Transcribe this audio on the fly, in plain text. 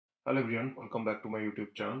Hello everyone, welcome back to my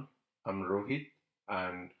YouTube channel. I'm Rohit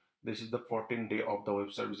and this is the 14th day of the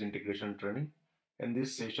web service integration training. In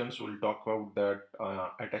these sessions, we'll talk about that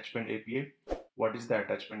attachment API. What is the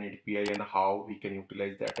attachment API and how we can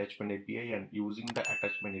utilize the attachment API, and using the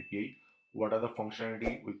attachment API, what are the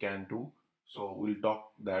functionality we can do. So we'll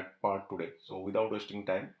talk that part today. So without wasting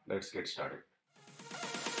time, let's get started.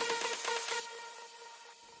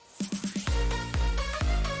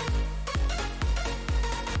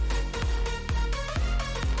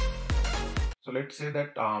 So let's say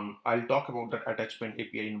that I'll talk about that attachment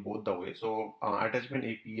API in both the way. So attachment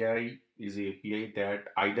API is a API that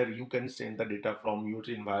either you can send the data from your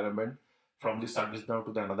environment from the ServiceNow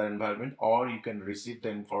to the another environment, or you can receive the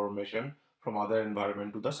information from other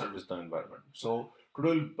environment to the ServiceNow environment. So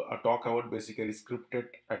today we'll talk about basically scripted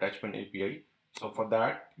attachment API. So for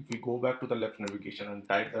that, if we go back to the left navigation and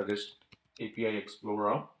type the REST API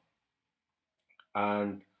Explorer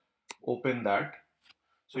and open that.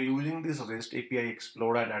 So using this REST API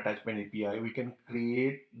Explorer and Attachment API, we can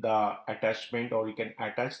create the attachment, or we can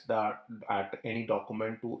attach the at any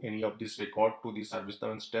document to any of this record to the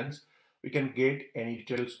ServiceNow instance. We can get any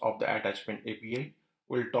details of the attachment API.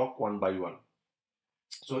 We'll talk one by one.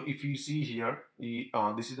 So if you see here,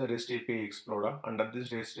 this is the REST API Explorer. Under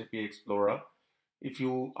this REST API Explorer, if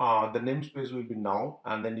you the namespace will be now,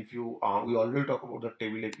 and then if you we already talk about the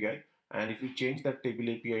table API, and if you change that table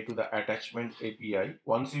API to the attachment API,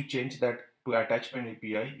 once you change that to attachment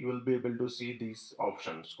API, you will be able to see these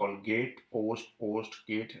options called get, post,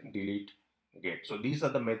 get, delete, get. So these are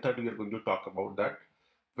the method we are going to talk about. That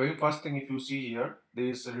very first thing, if you see here, there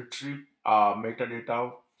is retrieve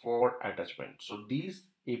metadata for attachment. So these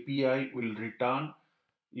API will return.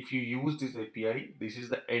 If you use this API, this is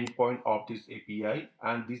the endpoint of this API,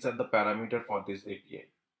 and these are the parameter for this API.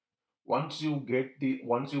 Once you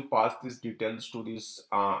pass these details to this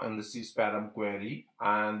in the sysparam query,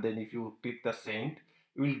 and then if you click the send,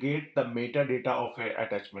 you will get the metadata of a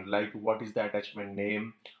attachment, like what is the attachment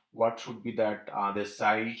name, what should be that the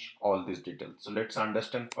size, all these details. So let's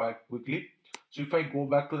understand quite quickly. So if I go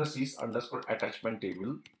back to the sys underscore attachment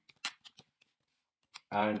table,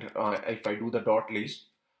 and if I do the dot list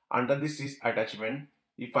under this is attachment,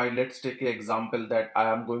 if I let's take an example that I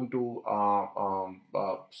am going to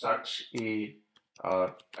search a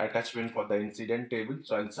attachment for the incident table.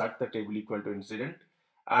 So I'll search the table equal to incident,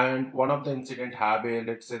 and one of the incident have a,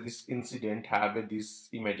 let's say this incident have a, these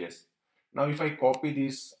images. Now if I copy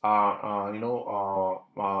this show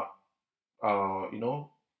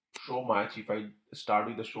match, if I start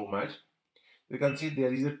with the show match, you can see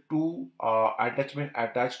there is a two attachment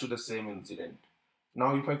attached to the same incident.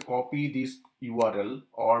 Now if I copy this URL,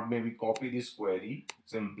 or maybe copy this query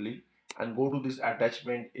simply, and go to this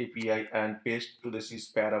attachment API and paste to the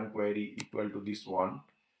sysparam query equal to this one,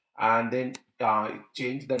 and then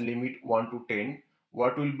change the limit 1 to 10,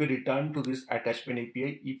 what will be returned to this attachment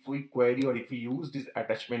API if we query, or if we use this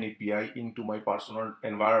attachment API into my personal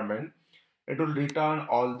environment, it will return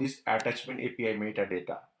all this attachment API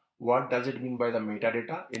metadata. What does it mean by the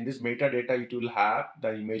metadata? In this metadata, it will have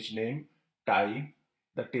the image name, type,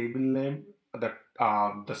 the table name,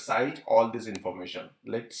 the site, all this information.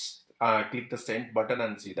 Let's click the send button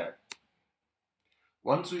and see that.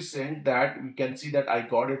 Once we send that, we can see that I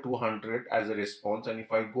got a 200 as a response, and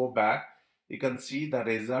if I go back, you can see the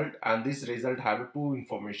result, and this result have two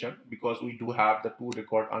information because we do have the two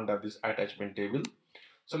record under this attachment table.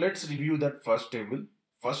 So let's review that first table.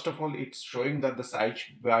 First of all, it's showing that the site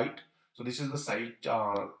byte. So this is the site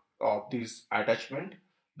of this attachment,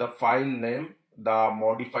 the file name, the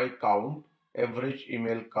modified count, average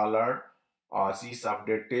email color, sys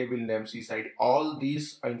update, table name, sys, all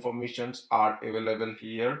these informations are available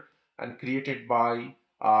here and created by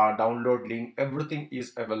download link. Everything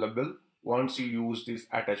is available once you use this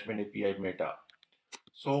attachment API meta.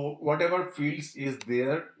 So whatever fields is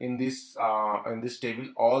there in this table,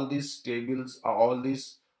 all these tables, all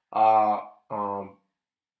these uh, um,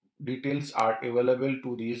 details are available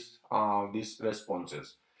to these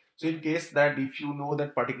responses. So in case that if you know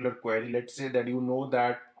that particular query, let's say that you know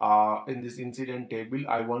that in this incident table,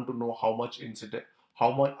 I want to know how much incident,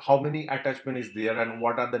 how many attachment is there, and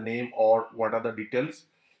what are the name or what are the details.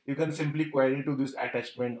 You can simply query to this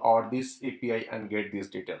attachment or this API and get these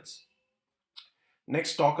details.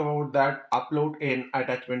 Next, talk about that upload an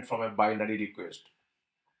attachment from a binary request.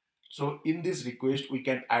 So in this request, we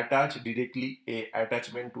can attach directly a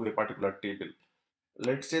attachment to a particular table.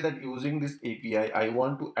 Let's say that using this API, I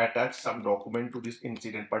want to attach some document to this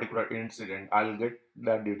incident, particular incident. I'll get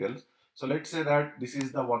that details. So let's say that this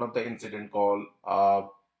is the one of the incident called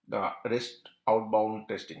the REST outbound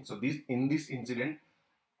testing. So this in this incident,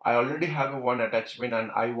 I already have a one attachment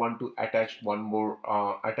and I want to attach one more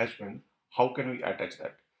attachment. How can we attach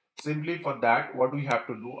that? Simply for that, what we have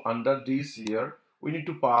to do under this here, we need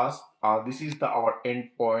to pass, this is the our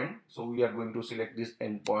endpoint. So we are going to select this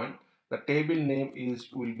endpoint. The table name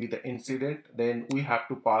will be the incident. Then we have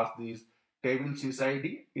to pass this table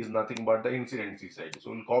sysID is nothing but the incident sysID.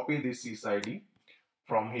 So we'll copy this sysID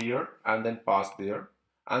from here and then pass there,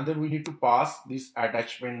 and then we need to pass this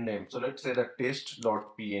attachment name. So let's say the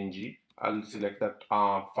test.png. I'll select that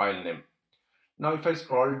file name. Now if I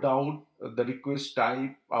scroll down, the request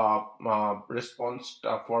type, response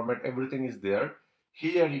format, everything is there.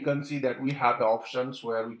 Here you can see that we have the options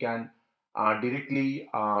where we can directly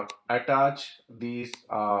attach this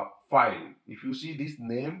file. If you see this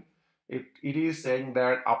name, it is saying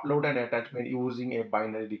that upload an attachment using a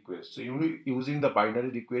binary request. So using the binary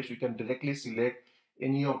request, you can directly select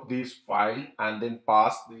any of these file and then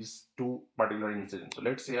pass these two particular incidents. So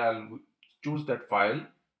let's say I'll choose that file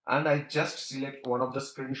and I just select one of the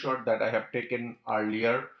screenshot that I have taken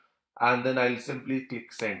earlier, and then I'll simply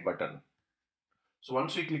click send button. So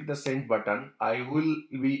once we click the send button, I will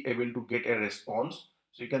be able to get a response.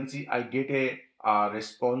 So you can see I get a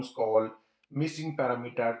response called missing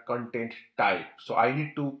parameter content type. So I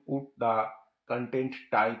need to put the content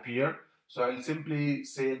type here. So I'll simply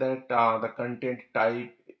say that the content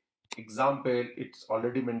type example, it's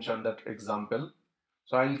already mentioned that example.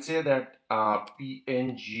 So I'll say that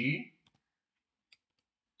PNG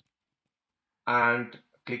and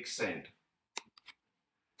click send.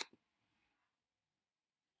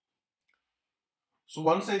 So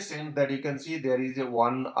once I send that, you can see there is a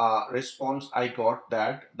one response I got.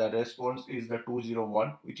 That the response is the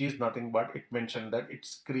 201, which is nothing but it mentioned that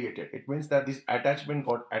it's created. It means that this attachment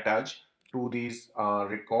got attached to this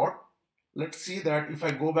record. Let's see that if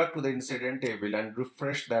I go back to the incident table and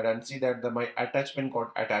refresh that and see that my attachment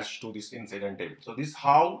got attached to this incident table. So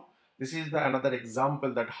this is the another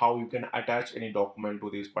example that how you can attach any document to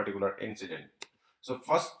this particular incident. So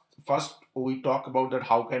first we talk about that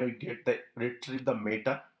how can we get the retrieve the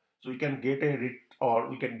meta. So we can get a or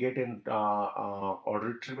we can get in or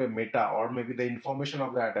retrieve a meta or maybe the information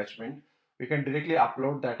of the attachment. We can directly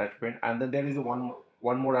upload the attachment, and then there is one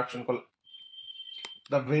more option called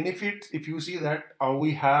the benefits. If you see that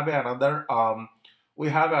we have another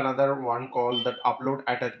one called that upload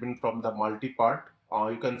attachment from the multi-part.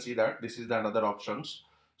 You can see that this is the another options.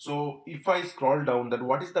 So if I scroll down, that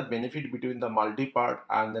what is the benefit between the multi-part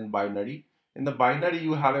and then binary? In the binary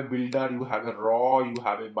you have a builder, you have a raw, you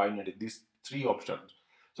have a binary, these three options.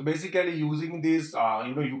 So basically using this,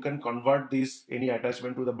 you can convert this any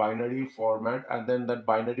attachment to the binary format, and then that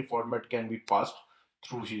binary format can be passed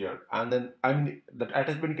through here, and then I mean that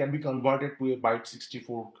attachment can be converted to a byte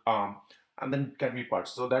 64 and then can be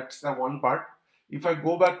parts. So that's the one part. If I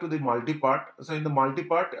go back to the multi-part, so in the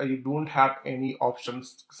multi-part you don't have any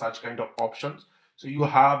options, such kind of options. So you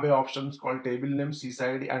have a options called table name,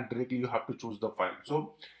 sysID, and directly you have to choose the file.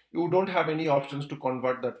 So you don't have any options to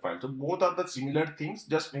convert that file. So both are the similar things,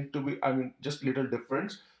 just need to be, I mean, just little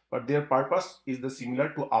difference, but their purpose is the similar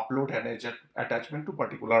to upload an attachment to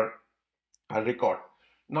particular record.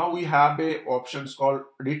 Now we have a options called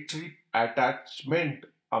retrieve attachment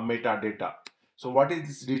metadata. So what is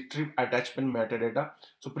this retrieve attachment metadata?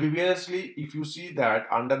 So previously, if you see that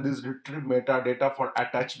under this retrieve metadata for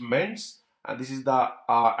attachments, and this is the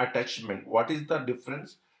attachment. What is the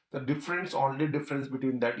difference? The difference, only difference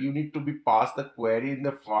between that, you need to be pass the query in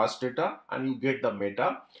the first data and you get the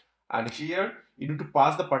meta, and here you need to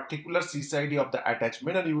pass the particular sysID of the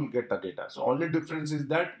attachment and you will get the data. So only difference is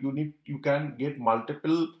that you can get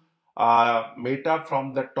multiple meta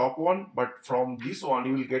from the top one, but from this one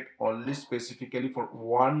you will get only specifically for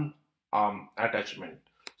one attachment.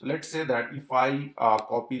 So let's say that if I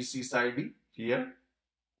copy sysID here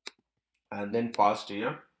and then paste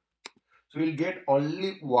here, so you'll get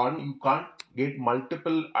only one. You can't get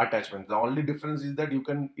multiple attachments. The only difference is that you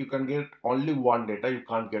can get only one data. You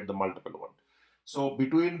can't get the multiple one. So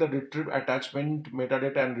between the retrieve attachment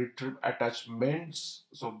metadata and retrieve attachments,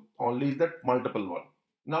 so only is that multiple one.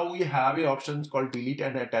 Now we have a options called delete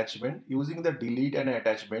an attachment. Using the delete an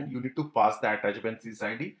attachment, you need to pass the attachment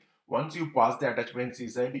sysID. Once you pass the attachment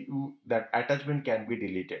sysID, that attachment can be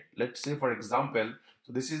deleted. Let's say for example,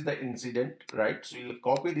 so this is the incident, right? So you'll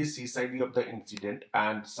copy this sysID of the incident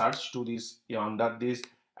and search to this under this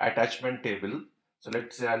attachment table. So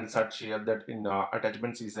let's say I'll search here that in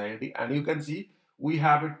attachment sysID, and you can see we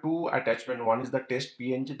have a two attachment. One is the test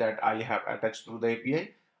PNG that I have attached through the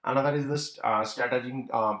API. Another is the staging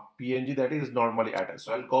PNG that is normally attached.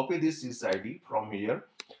 So I'll copy this sysID from here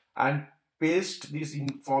and paste this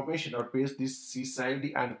information or paste this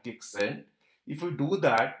CSID and click send. If we do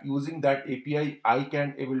that using that API, I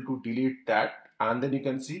can able to delete that, and then you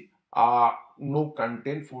can see no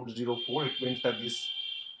content 404. It means that this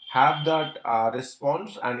have that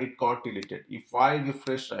response and it got deleted. If I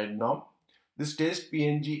refresh right now, this test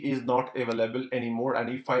PNG is not available anymore, and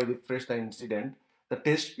if I refresh the incident, the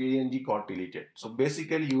test PNG got deleted. So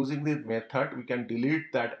basically using this method we can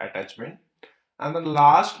delete that attachment. And the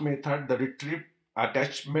last method, the retrieve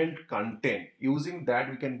attachment content, using that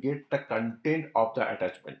we can get the content of the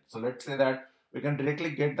attachment. So let's say that we can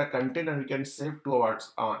directly get the content and we can save to our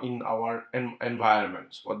in our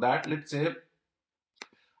environments. For that, let's say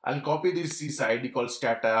I'll copy this CSID called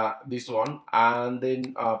stata, this one, and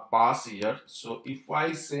then pass here. So if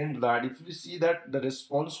I send that, if you see that the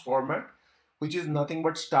response format, which is nothing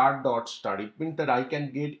but start.start, it means that I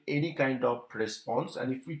can get any kind of response.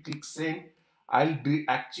 And if we click send, I'll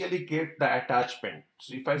actually get the attachment.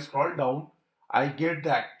 So if I scroll down, I get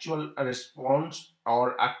the actual response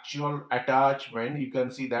or actual attachment. You can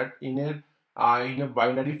see that in a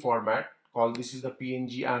binary format called, this is the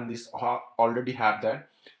PNG, and this already have that.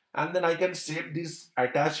 And then I can save this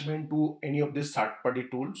attachment to any of these third-party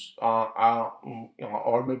tools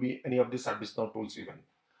or maybe any of the ServiceNow tools even.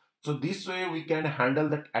 So this way we can handle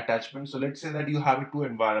that attachment. So let's say that you have two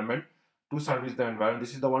environment, two ServiceNow environment.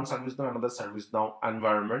 This is the one ServiceNow, another ServiceNow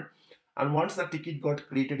environment. And once the ticket got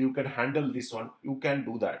created, you can handle this one. You can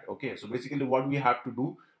do that. Okay. So basically what we have to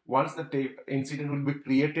do, once the incident will be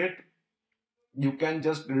created, you can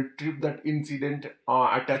just retrieve that incident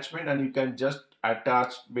attachment and you can just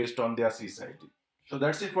attach based on their CSID. So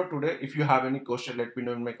that's it for today. If you have any question, let me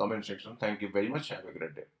know in my comment section. Thank you very much. Have a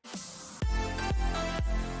great day.